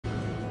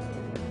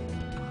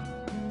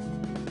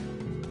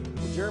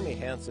Jeremy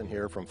Hansen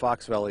here from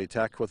Fox Valley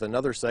Tech with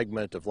another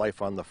segment of Life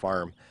on the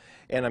Farm.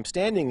 And I'm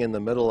standing in the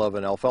middle of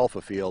an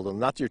alfalfa field, and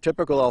not your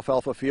typical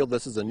alfalfa field.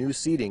 This is a new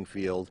seeding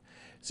field,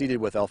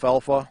 seeded with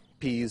alfalfa,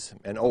 peas,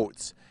 and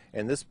oats.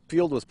 And this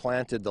field was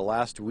planted the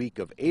last week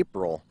of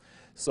April,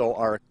 so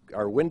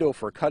our window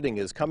for cutting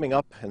is coming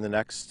up in the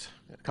next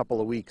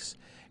couple of weeks.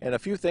 And a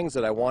few things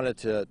that I wanted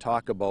to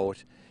talk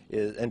about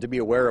and to be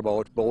aware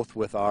about, both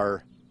with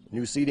our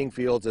new seeding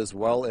fields as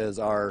well as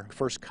our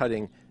first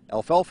cutting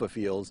alfalfa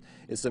fields,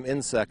 is some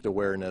insect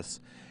awareness.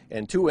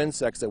 And two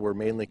insects that we're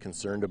mainly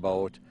concerned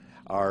about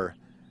are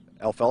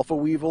alfalfa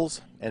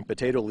weevils and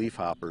potato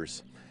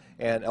leafhoppers.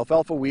 And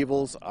alfalfa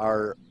weevils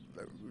are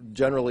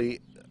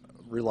generally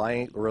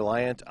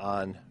reliant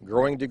on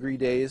growing degree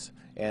days,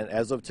 and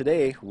as of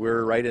today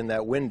we're right in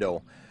that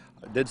window.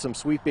 I did some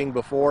sweeping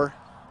before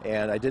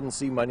and I didn't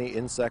see many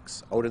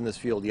insects out in this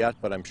field yet,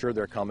 but I'm sure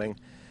they're coming.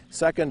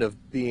 Second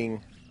of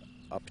being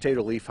a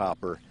potato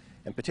leafhopper.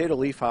 And potato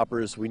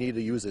leafhoppers, we need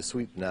to use a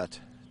sweep net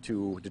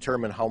to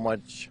determine how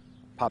much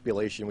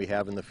population we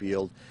have in the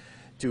field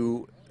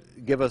to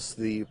give us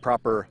the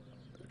proper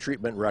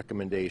treatment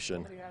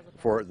recommendation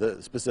for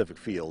the specific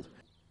field.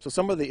 So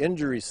some of the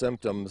injury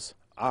symptoms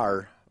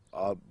are,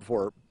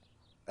 for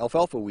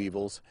alfalfa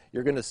weevils,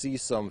 you're going to see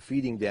some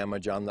feeding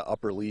damage on the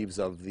upper leaves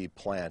of the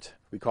plant.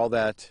 We call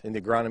that in the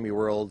agronomy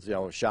world,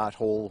 shot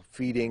hole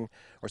feeding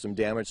or some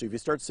damage. So if you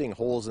start seeing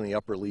holes in the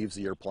upper leaves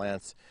of your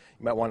plants,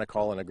 you might want to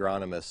call an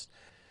agronomist.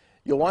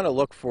 You'll want to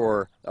look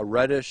for a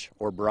reddish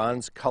or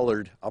bronze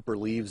colored upper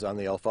leaves on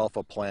the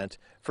alfalfa plant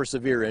for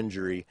severe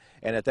injury.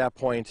 And at that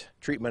point,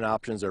 treatment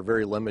options are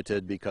very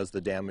limited because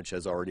the damage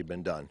has already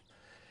been done.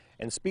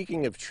 And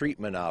speaking of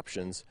treatment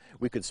options,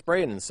 we could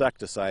spray an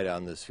insecticide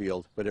on this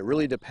field, but it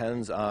really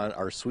depends on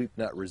our sweep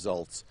net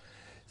results.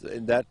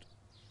 That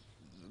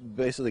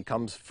basically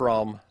comes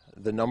from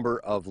the number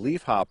of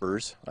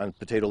leafhoppers, on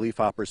potato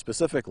leafhoppers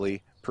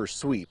specifically, per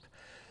sweep.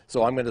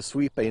 So I'm going to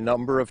sweep a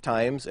number of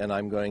times and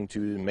I'm going to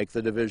make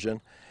the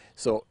division.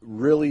 So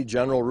really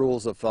general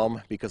rules of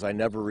thumb, because I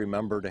never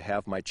remember to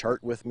have my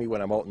chart with me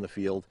when I'm out in the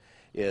field,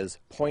 is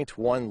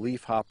 0.1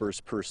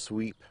 leafhoppers per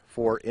sweep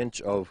 4-inch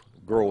of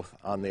growth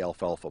on the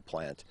alfalfa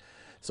plant.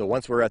 So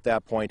once we're at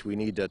that point, we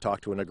need to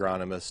talk to an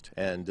agronomist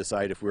and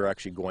decide if we're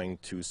actually going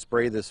to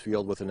spray this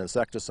field with an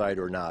insecticide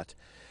or not.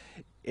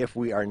 If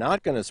we are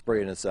not going to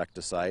spray an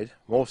insecticide,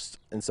 most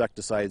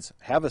insecticides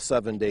have a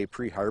 7-day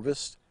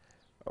pre-harvest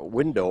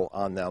window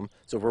on them.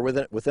 So if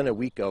we're within a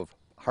week of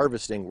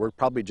harvesting, we're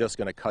probably just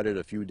going to cut it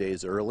a few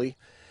days early.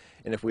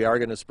 And if we are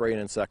going to spray an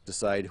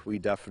insecticide, we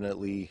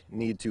definitely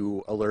need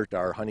to alert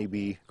our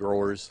honeybee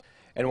growers.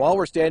 And while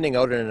we're standing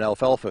out in an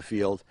alfalfa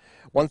field,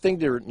 one thing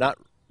to not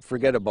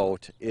forget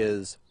about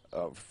is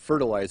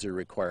fertilizer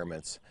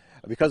requirements.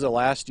 Because of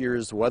last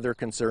year's weather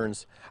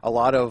concerns, a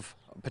lot of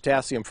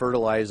potassium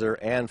fertilizer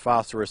and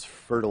phosphorus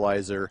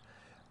fertilizer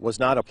was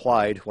not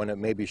applied when it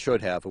maybe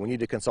should have. And we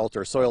need to consult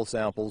our soil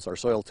samples, our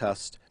soil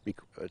tests,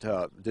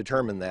 to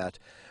determine that.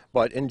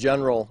 But in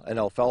general, an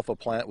alfalfa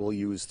plant will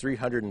use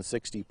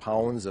 360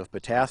 pounds of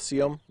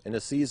potassium in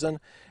a season,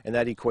 and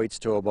that equates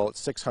to about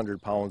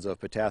 600 pounds of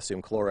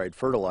potassium chloride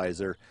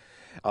fertilizer.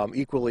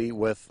 Equally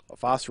with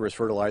phosphorus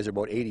fertilizer,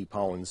 about 80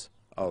 pounds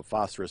of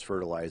phosphorus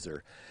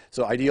fertilizer.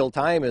 So ideal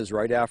time is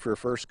right after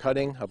first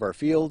cutting of our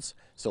fields,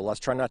 so let's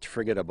try not to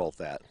forget about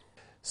that.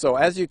 So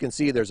as you can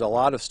see, there's a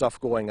lot of stuff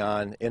going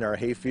on in our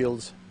hay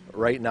fields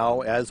right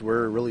now as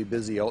we're really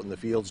busy out in the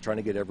fields trying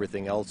to get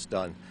everything else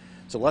done.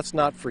 So let's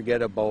not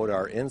forget about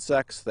our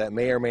insects that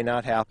may or may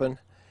not happen,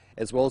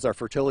 as well as our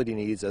fertility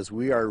needs, as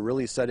we are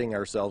really setting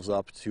ourselves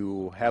up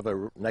to have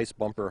a nice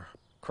bumper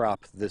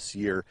crop this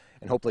year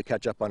and hopefully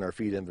catch up on our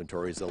feed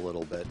inventories a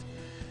little bit.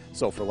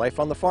 So for Life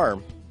on the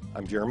Farm,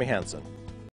 I'm Jeremy Hansen.